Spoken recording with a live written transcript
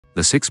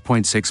The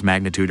 6.6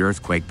 magnitude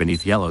earthquake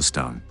beneath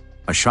Yellowstone.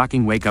 A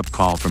shocking wake-up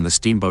call from the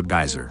Steamboat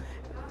Geyser.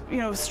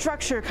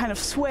 Structure kind of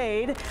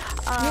swayed.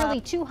 Nearly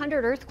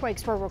 200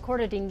 earthquakes were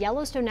recorded in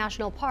Yellowstone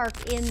National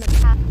Park in the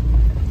past.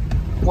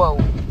 Whoa.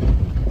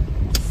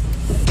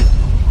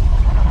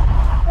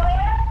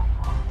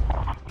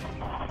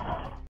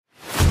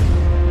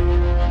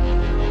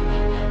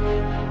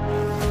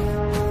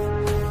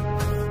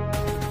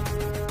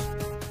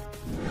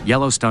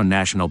 Yellowstone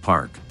National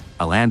Park,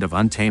 a land of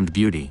untamed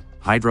beauty,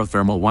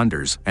 hydrothermal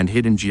wonders, and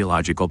hidden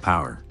geological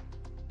power.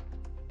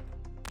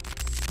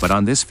 But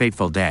on this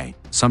fateful day,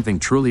 something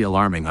truly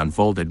alarming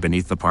unfolded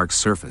beneath the park's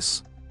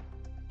surface.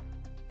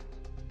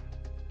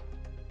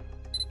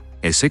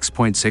 A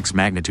 6.6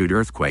 magnitude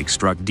earthquake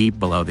struck deep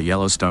below the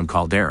Yellowstone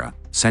Caldera,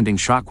 sending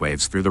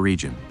shockwaves through the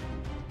region.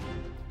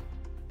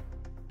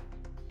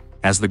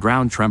 As the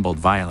ground trembled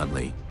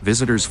violently,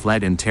 visitors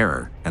fled in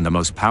terror, and the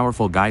most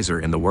powerful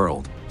geyser in the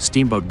world,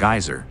 Steamboat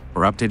Geyser,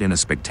 erupted in a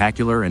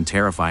spectacular and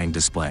terrifying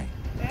display.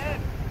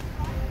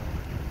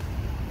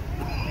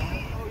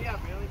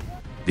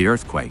 The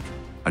earthquake,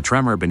 a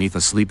tremor beneath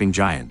a sleeping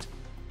giant.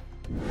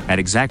 At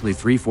exactly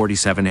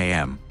 3:47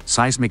 a.m.,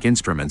 seismic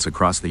instruments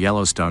across the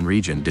Yellowstone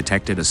region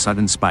detected a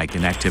sudden spike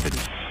in activity.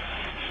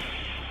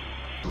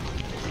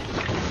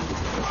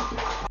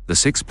 The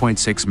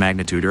 6.6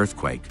 magnitude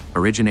earthquake,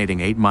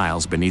 originating 8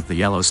 miles beneath the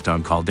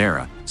Yellowstone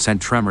Caldera,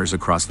 sent tremors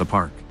across the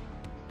park.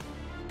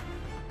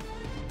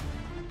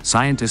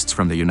 Scientists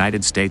from the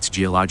United States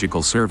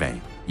Geological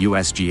Survey,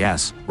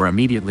 USGS, were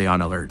immediately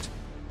on alert.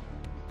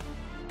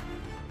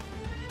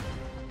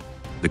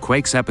 The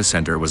quake's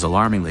epicenter was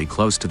alarmingly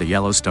close to the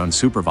Yellowstone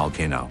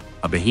supervolcano,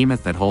 a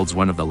behemoth that holds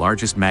one of the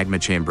largest magma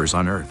chambers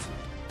on Earth.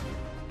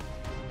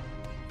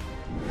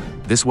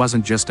 This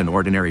wasn't just an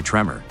ordinary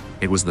tremor,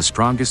 it was the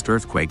strongest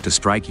earthquake to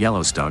strike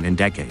Yellowstone in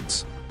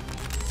decades.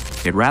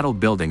 It rattled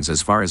buildings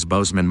as far as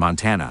Bozeman,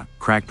 Montana,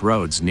 cracked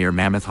roads near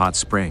Mammoth Hot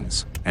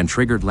Springs, and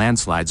triggered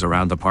landslides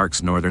around the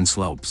park's northern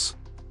slopes.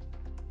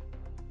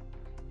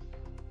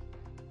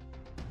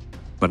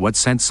 But what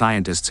sent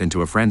scientists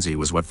into a frenzy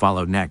was what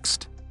followed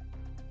next.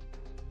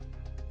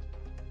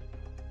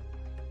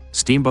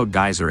 Steamboat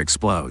Geyser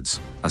explodes,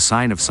 a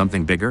sign of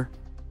something bigger?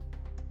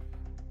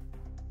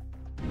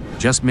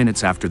 Just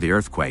minutes after the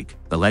earthquake,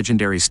 the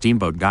legendary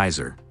Steamboat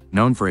Geyser,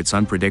 known for its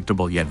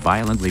unpredictable yet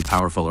violently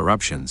powerful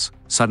eruptions,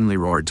 suddenly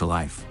roared to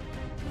life.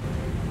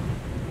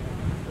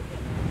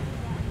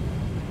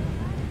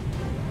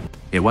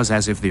 It was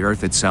as if the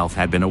Earth itself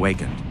had been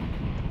awakened.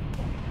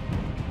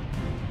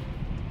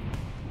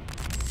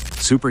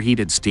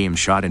 Superheated steam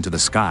shot into the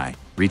sky,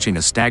 reaching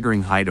a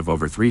staggering height of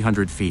over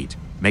 300 feet,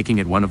 making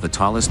it one of the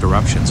tallest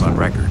eruptions on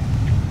record.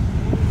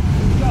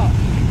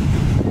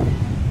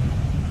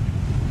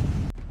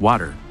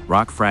 Water,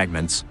 rock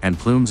fragments, and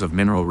plumes of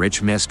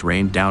mineral-rich mist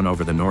rained down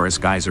over the Norris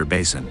Geyser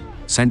Basin,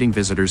 sending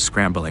visitors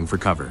scrambling for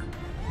cover.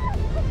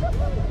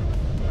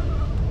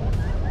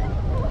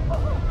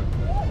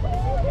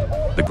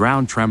 The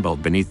ground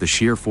trembled beneath the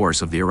sheer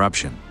force of the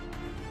eruption.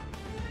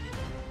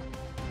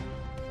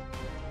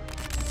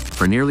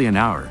 For nearly an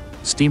hour,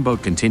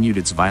 Steamboat continued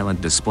its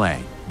violent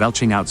display,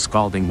 belching out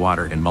scalding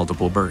water in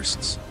multiple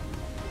bursts.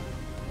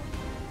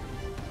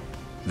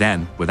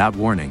 Then, without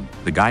warning,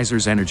 the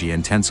geyser's energy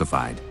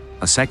intensified.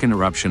 A second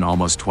eruption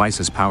almost twice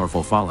as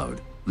powerful followed,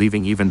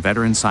 leaving even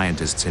veteran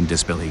scientists in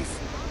disbelief.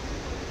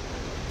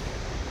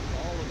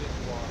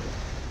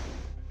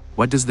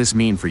 What does this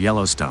mean for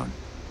Yellowstone?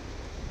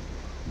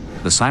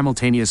 The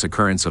simultaneous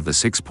occurrence of the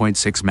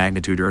 6.6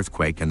 magnitude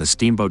earthquake and the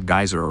Steamboat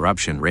Geyser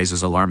eruption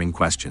raises alarming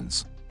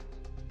questions.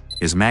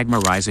 Is magma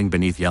rising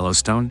beneath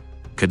Yellowstone?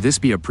 Could this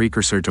be a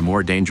precursor to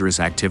more dangerous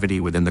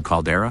activity within the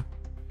caldera?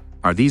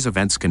 Are these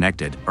events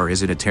connected, or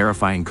is it a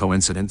terrifying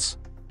coincidence?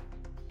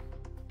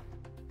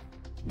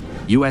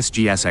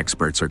 USGS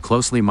experts are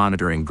closely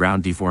monitoring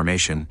ground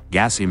deformation,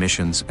 gas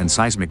emissions, and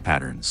seismic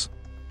patterns.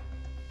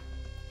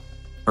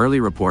 Early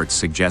reports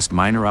suggest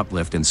minor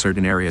uplift in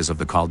certain areas of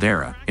the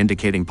caldera,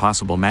 indicating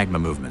possible magma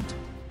movement.